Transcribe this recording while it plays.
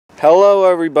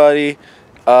Hello everybody,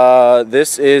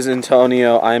 this is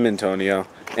Antonio, I'm Antonio,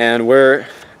 and this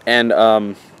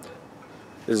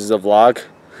is a vlog,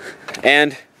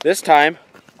 and this time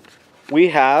we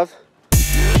have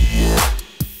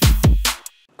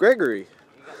Gregory.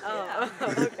 Oh,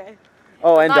 okay.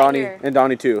 Oh, and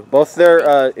Donnie too. Both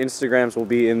their Instagrams will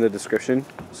be in the description,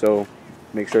 so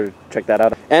make sure to check that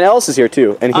out. And Ellis is here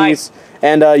too, and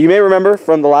you may remember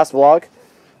from the last vlog.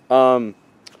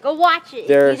 Go watch it if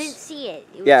you didn't see it.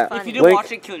 It was funny. If you didn't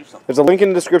watch it, kill yourself. There's a link in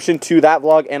the description to that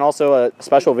vlog and also a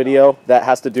special video that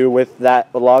has to do with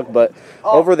that vlog. But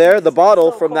over there, the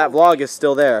bottle from that vlog is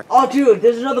still there. Oh, dude,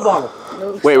 there's another bottle.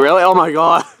 Wait, really? Oh my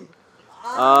god. And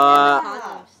the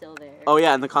condom's still there. Oh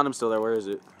yeah, and the condom's still there. Where is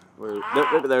it?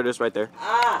 There it is, right there.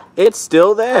 It's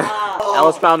still there.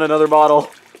 Ellis found another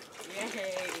bottle. Yay.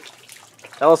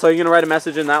 Ellis, are you gonna write a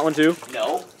message in that one too?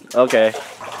 No. Okay.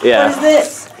 Yeah. What is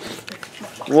this?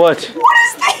 What? What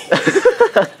is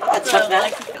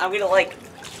that? I'm gonna like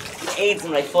AIDS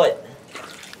in my foot.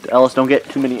 Ellis, don't get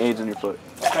too many AIDS in your foot.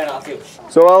 I'll try not to.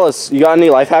 So Ellis, you got any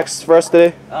life hacks for us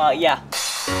today? Yeah.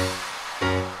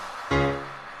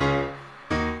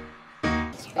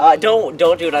 Don't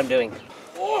do what I'm doing.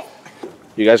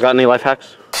 You guys got any life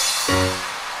hacks?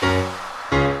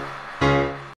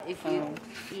 If you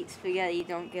eat spaghetti, you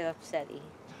don't get upsetty.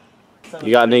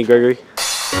 You got any, Gregory?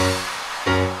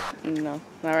 No,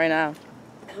 not right now.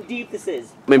 How deep this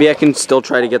is? Maybe I can still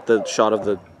try to get the shot of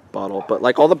the bottle, but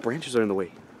like all the branches are in the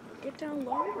way. Get down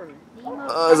lower.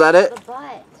 Is that it? The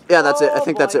butt. Yeah, that's it. I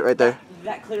think that's it right there.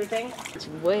 That clear thing? It's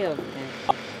way over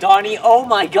there. Donnie, oh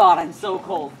my god, I'm so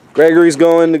cold. Gregory's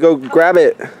going to go grab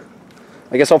it.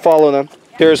 I guess I'll follow them.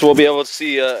 Here, so we'll be able to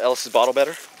see Ellis's bottle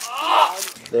better.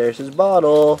 There's his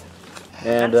bottle.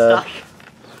 And I'm stuck.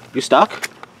 You stuck?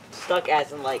 Stuck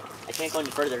as in like, I can't go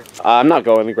any further. I'm not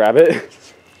going to grab it.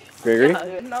 Gregory?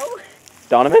 No.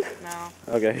 Donovan? No.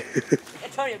 Okay.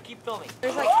 Antonio, keep filming.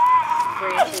 There's like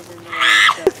branches in the way.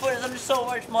 My foot is under so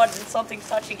much mud and something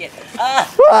touching it.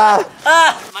 My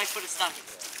foot is stuck.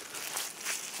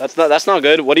 That's not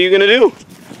good. What are you gonna do?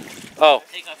 Oh,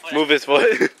 Take my foot move his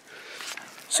foot.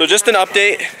 So just an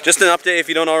update if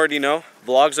you don't already know.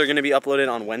 Vlogs are going to be uploaded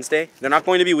on Wednesday. They're not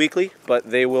going to be weekly, but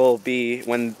they will be,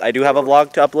 when I do have a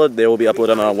vlog to upload, they will be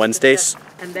uploaded on Wednesdays.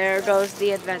 And there goes the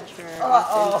adventure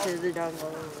into the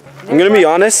jungle. I'm going to be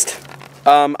honest,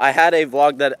 I had a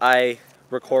vlog that I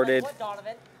recorded.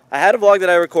 I had a vlog that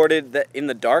I recorded that in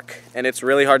the dark, and it's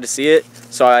really hard to see it,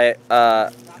 so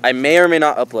I may or may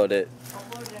not upload it.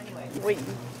 Wait, you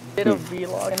did a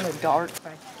vlog in the dark?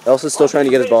 Ellis is still trying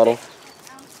to get his bottle.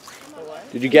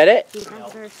 Did you get it? These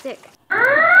hands are sick.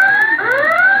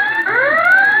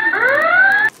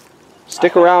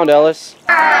 Stick around, Ellis.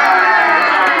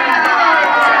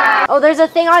 Oh, there's a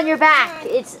thing on your back.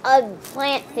 It's a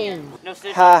plant thing. No,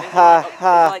 seriously. Ha ha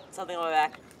ha. Like something on my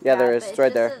back. Yeah, there is. It's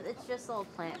right there. It's just a little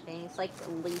plant thing. It's like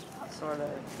a leaf, sort of.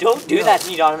 Don't do that to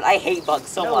me, Donovan. I hate bugs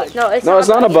so much. No, it's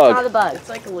not a bug. It's not a bug. It's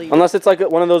like a leaf. Unless it's like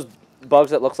one of those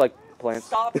bugs that looks like plants.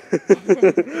 Stop.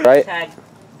 Right? Hashtag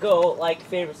go like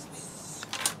favorites.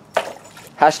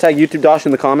 Hashtag YouTube DOSH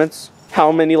in the comments.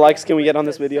 How many likes can we get on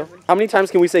this video? How many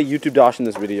times can we say YouTube DOSH in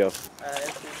this video? If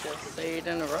you just say it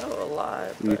in a row a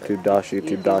lot. YouTube DOSH,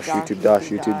 YouTube DOSH, YouTube DOSH,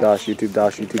 YouTube DOSH, YouTube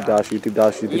DOSH, YouTube DOSH, YouTube DOSH, YouTube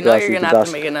DOSH, You know you're YouTube gonna have DOSH.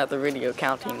 to make another video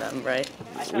counting them, right?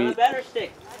 I found a better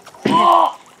stick.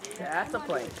 Yeah, that's a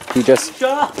plank. He just Shut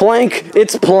up. plank.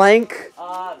 It's plank.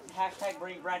 Hashtag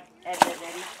bring Brad Eddie.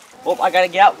 Oh, I gotta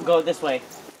get out and go this way.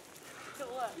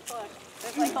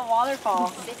 It's like a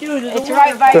waterfall. Dude, It's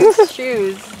right by his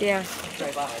shoes. Yeah. It's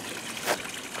right behind.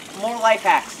 More life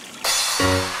hacks.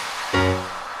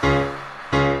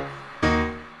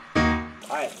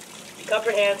 Alright. Cup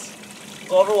your hands.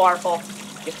 Go over a waterfall.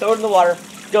 You throw it in the water.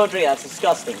 Don't drink it. That's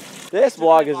disgusting. This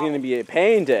vlog is going to be a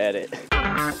pain to edit.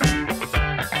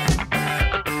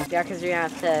 Yeah, because you're gonna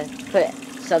have to put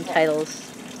subtitles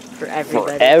for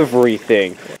everybody. For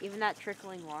everything. Even that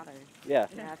trickling water. Yeah.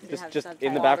 You have to have Just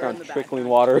in the subtitles. background, trickling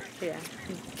water. Yeah.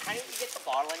 Can you get the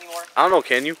bottle anymore? I don't know,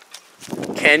 can you?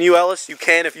 Can you, Ellis? You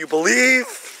can if you believe.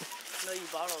 No, you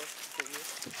bottle it.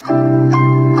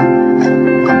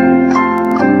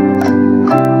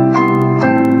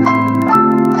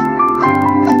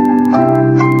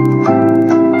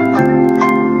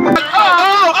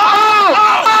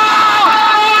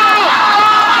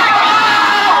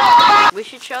 We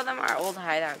should show them our old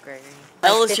hideout, Gregory.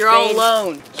 Ellis, you're all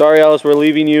alone. Sorry, Ellis, we're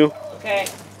leaving you. Okay.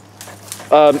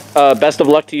 Best of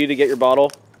luck to you to get your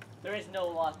bottle. There is no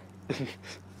luck.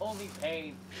 Only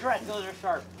pain. Shred, those are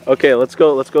sharp. Okay, let's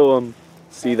go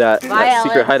see that, Bye, that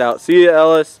secret Ellis. hideout. See you,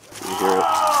 Ellis.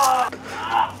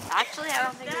 Actually, I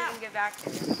don't think we can get back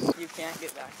back there. You can't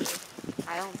get back there.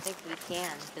 I don't think we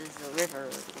can because the river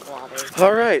water.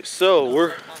 All right, so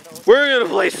we're gonna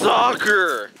play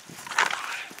soccer.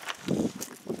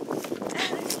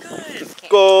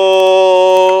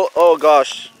 Goal! Oh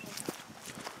gosh,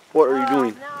 what are you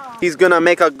doing? No. He's gonna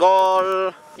make a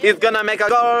goal. He's gonna make a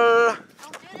goal.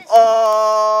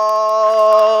 Oh,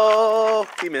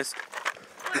 he missed.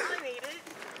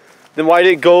 Then why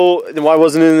did it go? Then why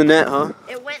wasn't it in the net, huh?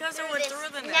 It went through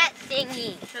the net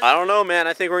thingy. I don't know, man.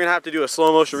 I think we're gonna have to do a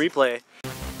slow motion replay.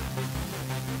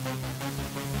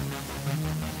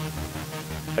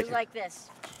 It was like this.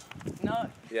 No.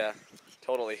 Yeah,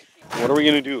 totally. What are we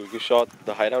gonna do? Get shot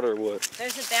the hideout or what?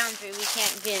 There's a boundary. We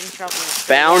can't get in trouble.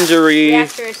 Boundary. We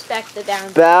have to respect the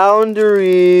boundary.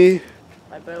 Boundary.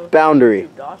 I bet with Boundary.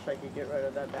 Dosh, I could get rid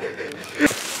of that boundary.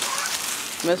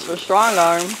 Mr. Strong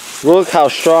Arm. Look how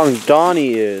strong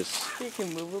Donnie is. He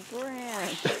can move a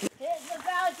branch. Hit the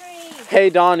boundary. Hey,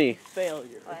 Donnie.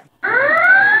 Failure.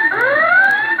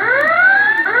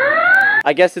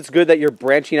 I guess it's good that you're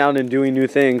branching out and doing new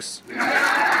things.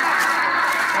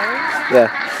 Yeah,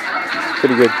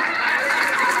 pretty good.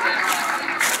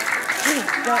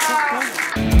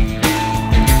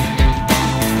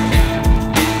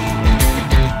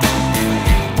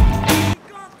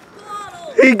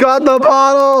 He got the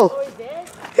bottle!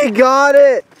 He got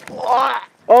it!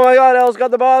 Oh my god, Ellis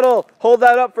got the bottle! Hold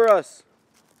that up for us.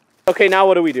 Okay, now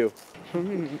what do we do?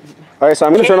 Alright, so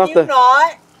I'm gonna turn off the...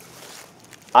 Not?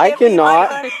 I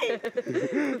cannot.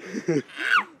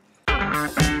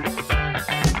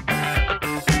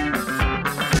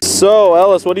 So,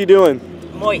 Ellis, what are you doing?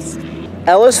 Moist.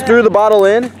 Ellis threw the bottle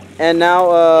in, and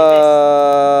now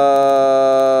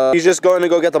he's just going to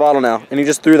go get the bottle now, and he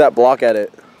just threw that block at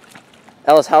it.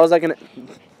 Ellis, how is that gonna?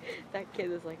 That kid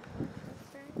is like.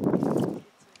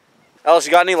 Ellis,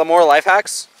 you got any more life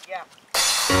hacks? Yeah.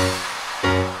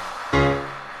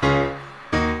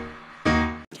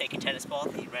 Take a tennis ball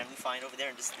that you randomly find over there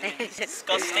and just in this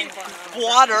disgusting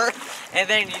water, and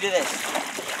then you do this.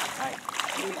 Alright.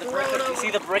 You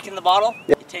see the brick in the bottle?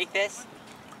 Yep. You take this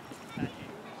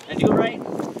and do it right.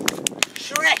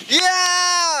 Shrek!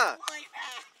 Yeah!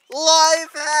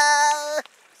 Life hack!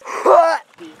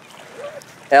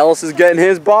 Ellis is getting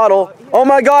his bottle. Oh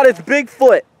my god, it's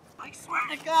Bigfoot! I swear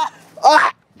to God!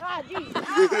 Ah! God, geez.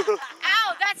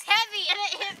 Ow, that's heavy, and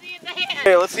it hit me in the hand.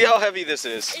 Okay, let's see how heavy this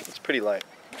is. It's pretty light.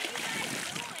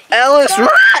 Ellis,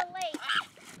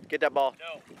 get that ball.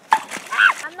 No.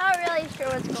 I'm not really sure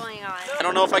what's going on. I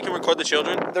don't know if I can record the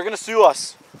children. They're gonna sue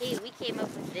us. Hey, we came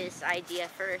up with this idea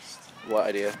first. What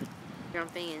idea?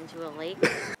 Jumping into a lake.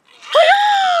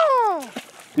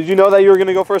 Did you know that you were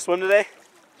gonna go for a swim today?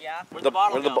 Yeah. Where's the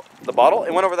bottle go? The bottle?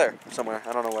 It went over there somewhere.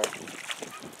 I don't know where.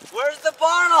 Where's the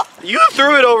bottle? You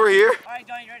threw it over here. Alright,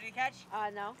 Donnie, you ready to catch?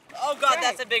 No. Oh God,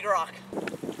 that's a big rock.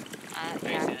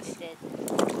 Yeah, we did.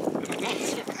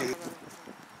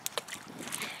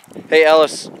 Hey,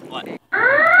 Ellis. What?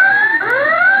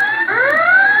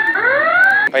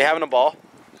 Are you having a ball?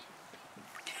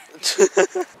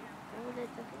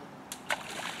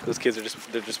 Those kids are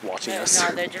they're just watching us.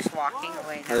 No, they're just walking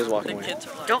away They're now. just walking away.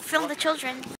 Don't film the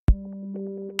children.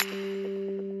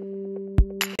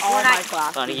 All my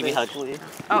class. Donnie, give me a hug.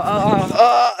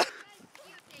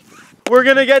 We're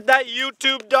gonna get that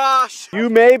YouTube dosh. You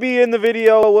may be in the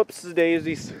video. Whoops,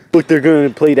 daisies. Look, they're gonna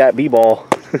play that b-ball.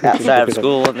 Outside of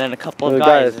school, and then a couple of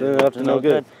guys up to no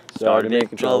good. Started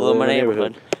making trouble in my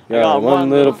neighborhood. I got one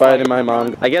little fight in my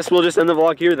mom. I guess we'll just end the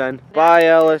vlog here then. Bye,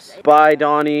 Ellis. Bye,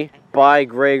 Donnie. Bye,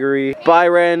 Gregory. Bye,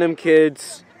 random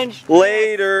kids.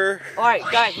 Later. Alright,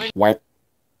 guys, What?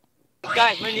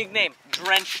 my nickname,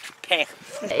 Drenched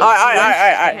Pants. Hey,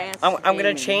 Alright. I'm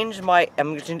gonna change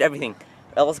everything.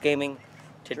 Ellis Gaming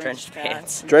to Drenched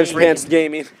Pants. Drenched Pants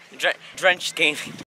Gaming. Drenched Gaming.